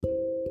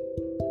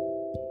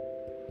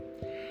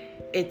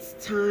It's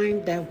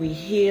time that we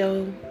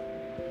heal,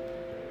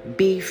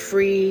 be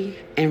free,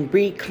 and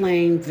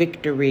reclaim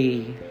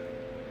victory.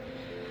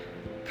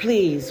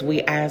 Please,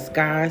 we ask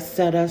God,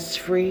 set us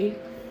free